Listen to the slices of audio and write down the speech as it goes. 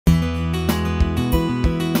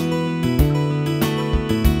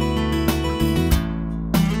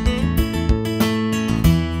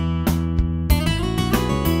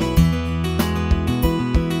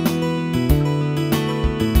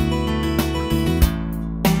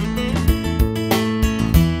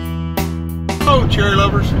cherry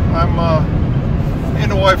lovers. I'm me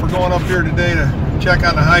and the wife are going up here today to check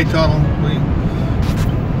on the high tunnel.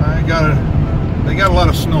 They got a lot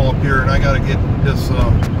of snow up here, and I got to get this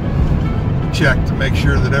checked to make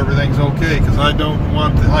sure that everything's okay, because I don't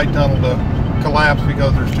want the high tunnel to collapse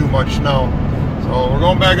because there's too much snow. So we're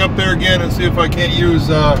going back up there again and see if I can't use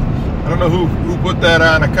I don't know who put that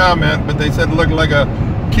on a comment, but they said it looked like a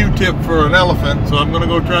Q-tip for an elephant, so I'm going to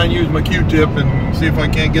go try and use my Q-tip and see if I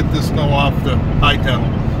can't get this snow off the high tunnel.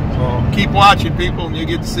 So keep watching, people, and you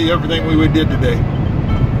get to see everything we did today.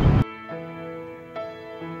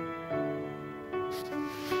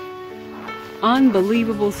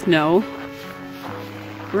 Unbelievable snow.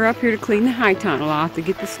 We're up here to clean the high tunnel off to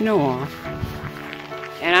get the snow off.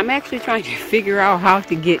 And I'm actually trying to figure out how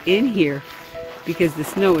to get in here because the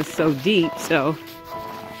snow is so deep, so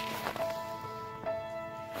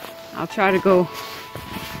I'll try to go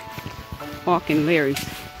walk in Larry's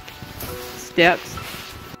steps.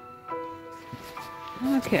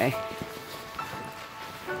 Okay.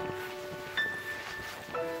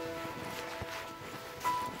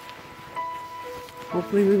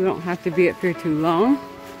 Hopefully we don't have to be up here too long.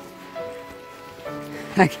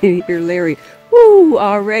 I can hear Larry, woo,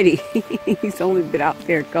 already. He's only been out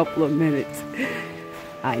there a couple of minutes.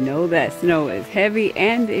 I know that snow is heavy,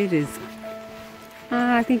 and it is,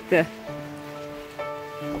 I think the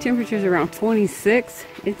temperature's around 26,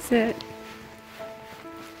 it said.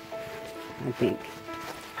 I think.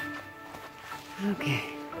 Okay.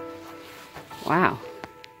 Wow.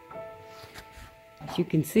 As you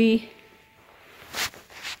can see,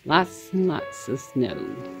 lots and lots of snow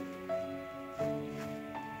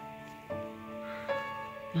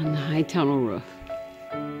on the high tunnel roof.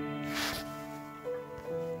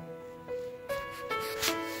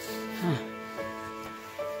 Huh.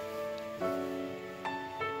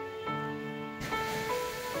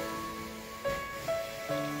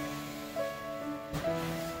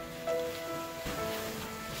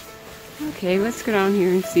 Okay, let's go down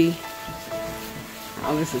here and see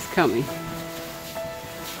how this is coming.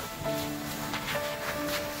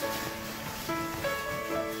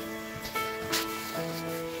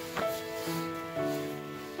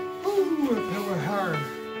 That was hard.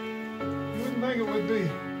 You wouldn't think it would be,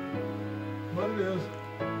 but it is.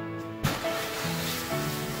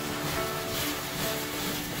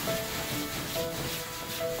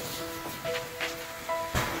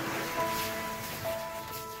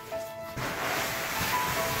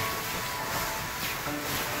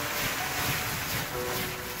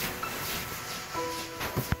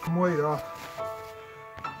 Weight off.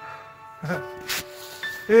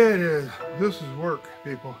 It is. This is work,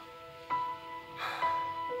 people.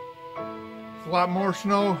 It's a lot more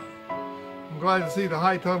snow. I'm glad to see the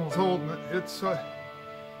high tunnel's holding it. It's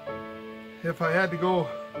if I had to go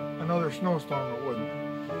another snowstorm, it wouldn't.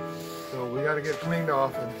 So we got to get cleaned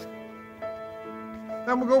off, and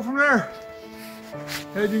then we'll go from there.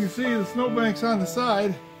 As you can see, the snowbank's on the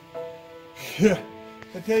side. Yeah,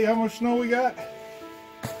 I tell you how much snow we got.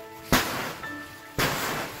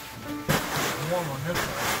 Warm on this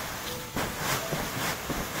side.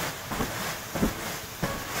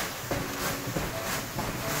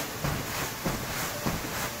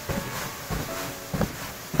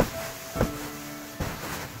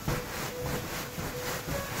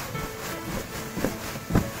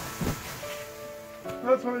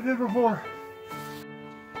 That's what I did before.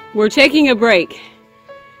 We're taking a break.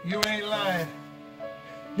 You ain't lying.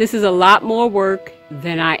 This is a lot more work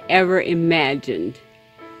than I ever imagined.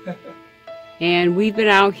 And we've been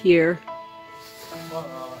out here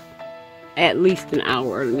at least an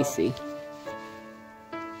hour. Let me see.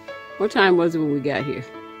 What time was it when we got here?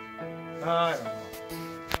 I don't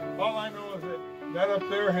know. All I know is that up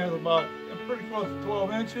there has about pretty close to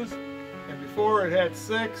 12 inches. And before it had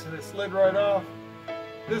 6 and it slid right off.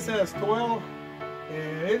 This has 12.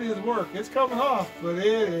 And it is work. It's coming off, but it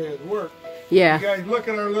is work. Yeah. You guys look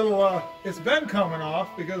at our little, it's been coming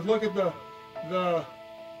off because look at the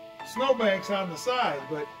snowbanks on the side,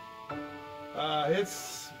 but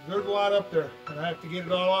there's a lot up there, and I have to get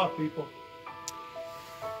it all off, people.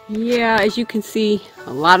 Yeah, as you can see,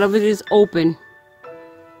 a lot of it is open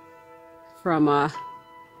from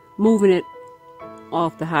moving it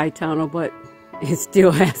off the high tunnel, but it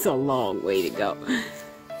still has a long way to go.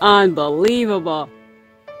 Unbelievable.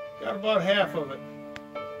 Got about half of it.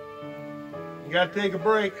 You got to take a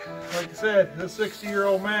break. Like I said, this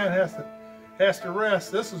 60-year-old man has to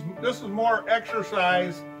rest. This is more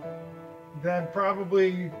exercise than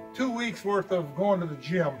probably 2 weeks worth of going to the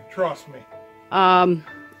gym. Trust me. I'm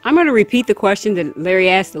going to repeat the question that Larry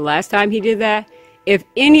asked the last time he did that. If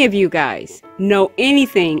any of you guys know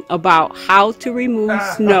anything about how to remove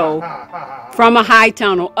snow from a high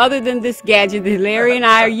tunnel other than this gadget that Larry and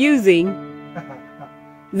I are using,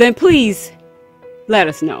 then please let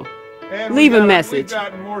us know. And leave a message. We've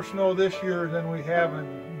gotten more snow this year than we have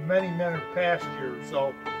in many past years.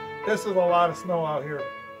 So this is a lot of snow out here.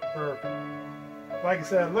 Like I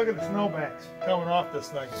said, look at the snowbanks coming off this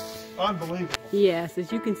thing. Unbelievable. Yes,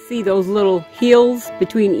 as you can see, those little hills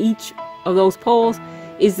between each of those poles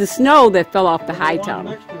is the snow that fell off the high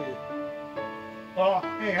tunnel. Next to you. Oh,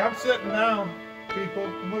 hey, I'm sitting down, people.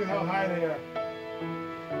 Look at how high they are.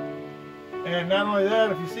 And not only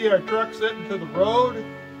that, if you see our truck sitting to the road,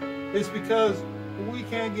 it's because we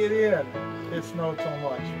can't get in. It snowed so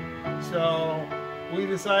much. So we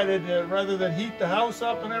decided that rather than heat the house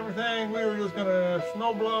up and everything, we were just going to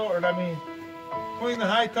clean the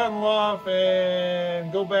high tunnel off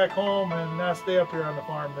and go back home and not stay up here on the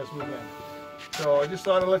farm this weekend. So I just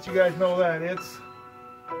thought I'd let you guys know that it's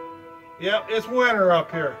winter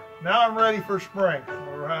up here. Now I'm ready for spring.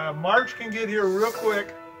 March can get here real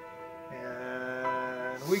quick,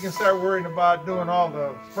 and we can start worrying about doing all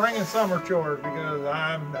the spring and summer chores because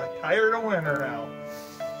I'm tired of winter now.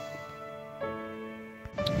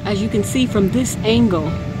 As you can see from this angle,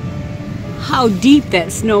 how deep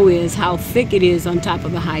that snow is, how thick it is on top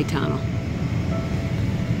of the high tunnel.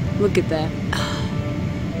 Look at that.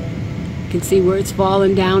 You can see where it's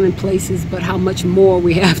falling down in places, but how much more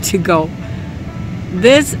we have to go.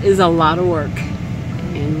 This is a lot of work.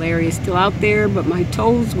 And Larry is still out there, but my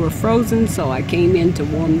toes were frozen, so I came in to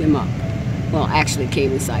warm them up. Well, actually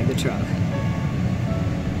came inside the truck.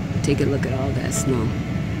 Take a look at all that snow.